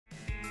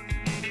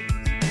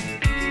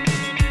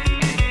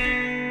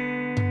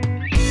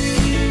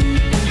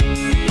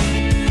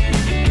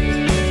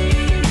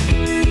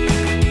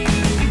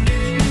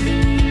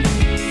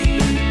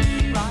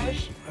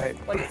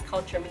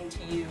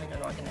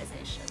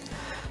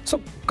So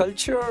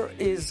culture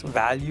is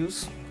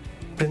values,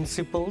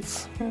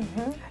 principles.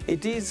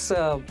 It is,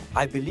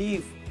 I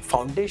believe,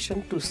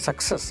 foundation to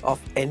success of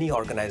any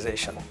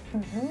organization.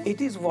 It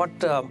is what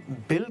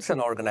builds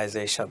an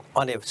organization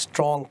on a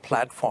strong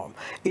platform.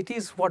 It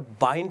is what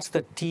binds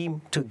the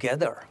team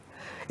together.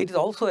 It is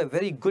also a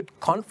very good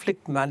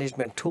conflict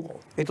management tool.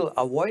 It will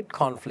avoid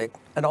conflict,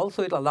 and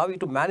also it will allow you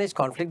to manage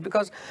conflict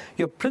because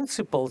your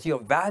principles, your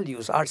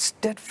values are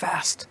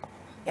steadfast.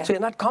 Yeah. So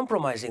you're not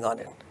compromising on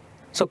it.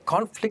 So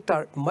conflict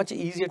are much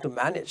easier to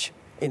manage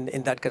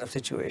in that kind of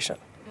situation,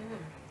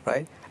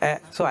 right?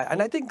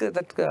 And I think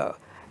that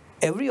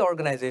every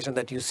organization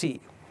that you see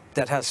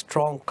that has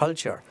strong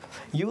culture,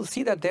 you'll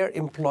see that their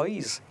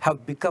employees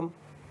have become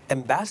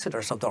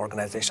ambassadors of the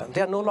organization.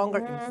 They are no longer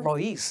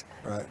employees.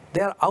 Right.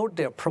 They are out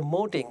there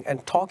promoting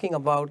and talking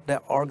about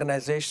the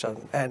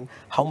organization and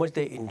how much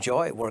they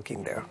enjoy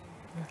working there.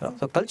 You know,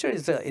 so culture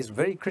is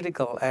very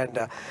critical,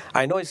 and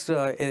I know it's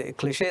a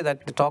cliche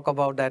that to talk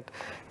about that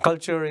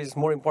culture is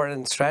more important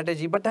than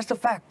strategy, but that's the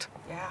fact.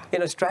 Yeah. You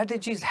know,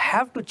 strategies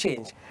have to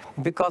change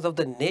because of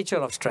the nature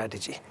of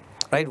strategy,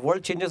 right?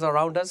 World changes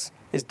around us,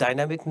 it's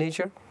dynamic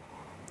nature,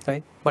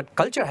 right? But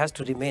culture has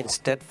to remain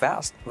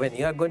steadfast. When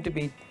you are going to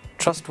be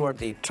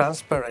trustworthy,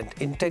 transparent,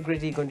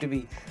 integrity going to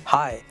be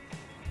high,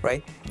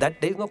 right?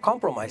 That there is no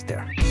compromise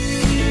there.